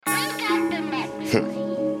Yeah.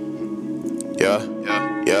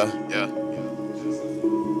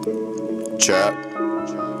 Trap.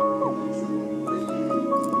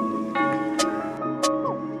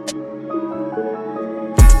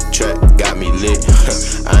 Trap got me lit.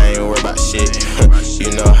 I ain't worried about shit.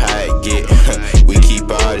 You know how it get. We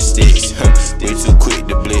keep all the sticks. We too quick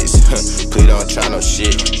to blitz. Please don't try no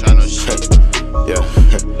shit. Yeah.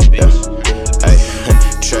 Ay,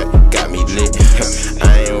 trap got me lit. I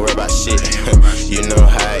ain't worried about shit. You know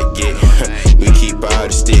how it get. We keep all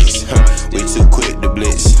the sticks. We too quick to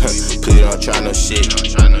blitz. Please don't try no shit.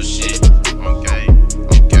 Okay.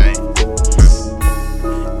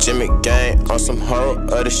 GEMONGAng on some whole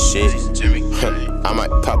other shit. I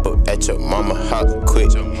might pop up at your mama, holla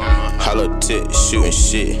quick. Hollow tip, shooting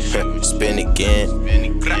shit. Spin again.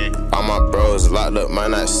 All my bros locked up, might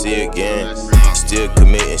not see again. Still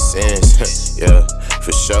committing sins. Yeah,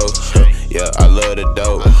 for sure. Yeah, I love the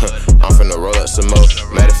dope. I'm finna roll up some more.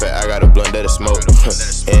 Matter of fact, I got a blunt that'll smoke.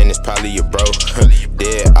 And it's probably your bro.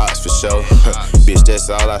 Dead ox for sure. Bitch, that's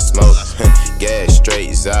all I smoke. Gas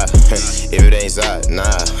straight Zot. If it ain't Zot,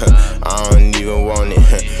 nah. I don't even want it.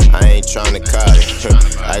 I ain't tryna cop it.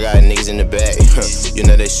 I got niggas in the back. You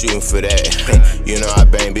know they shooting for that. You know I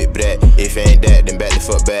bang big black. If it ain't that, then back the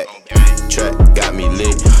fuck back. Trap got me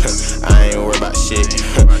lit. I ain't worried about shit.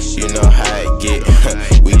 You know how it get.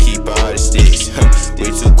 We keep all the sticks. We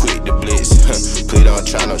too quick to blitz. Please don't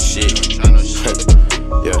try no shit.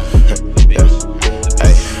 Yeah.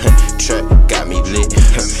 Ay, trap got me lit.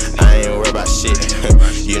 I ain't worried about shit.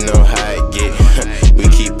 You know how it get. We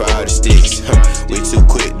keep all the sticks. We too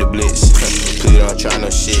quick to blitz. Please don't try no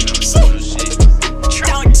shit.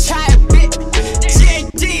 Don't try it, bitch.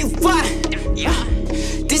 GD1.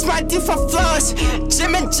 These my default flows.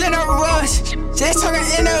 Jim and generous. They talking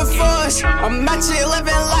in a voice. I'm at you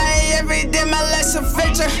living like every day my life's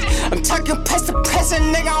adventure. I'm talking past the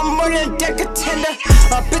present, nigga. I'm more than a contender.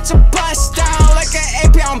 My bitch a bust down like an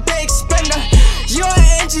AP. I'm big spender. You an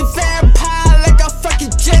energy vampire like a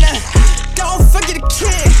fucking Jenner. Don't forget the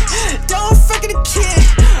kid. Don't forget the kid.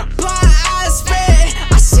 Blind eyes red.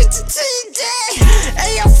 I shit you till you dead.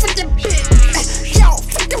 Hey, yo, fuck the bitch. Yo,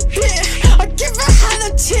 fuck the bitch. I give her hella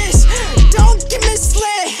tears. Don't give me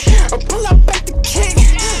slit. I pull up at the king.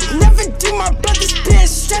 Never do my brother's bitch.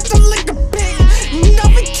 Strapped up like a big.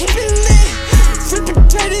 Never keep it lit. Flip it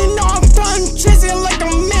dirty, no, I'm done chasing like a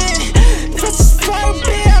man. This is fire,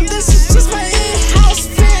 bam. This is just my in-house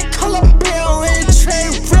fit. Call a bill and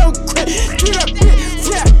trade real quick. Do that bit,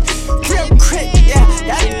 yeah, real quick, yeah,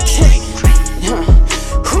 that kick.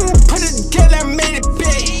 Who put it together and made it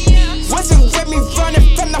big? Wasn't with me running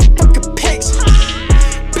from the fucking pigs.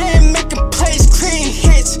 Been making plays, green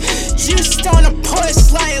hits. You on the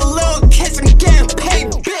porch like little kids, I'm getting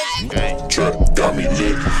paid, bitch. Trap got me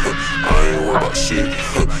lit. I ain't worried about shit.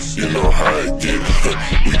 You know how it get.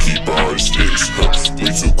 We keep all the sticks. We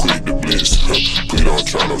too quick to blitz. Please don't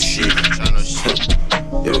try no shit.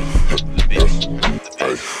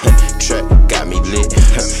 Trap got me lit.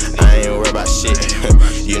 I ain't worried about shit.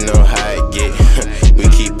 You know how it get. We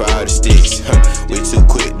keep all the sticks. We too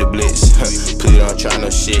quick to blitz. Please don't try no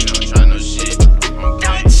shit.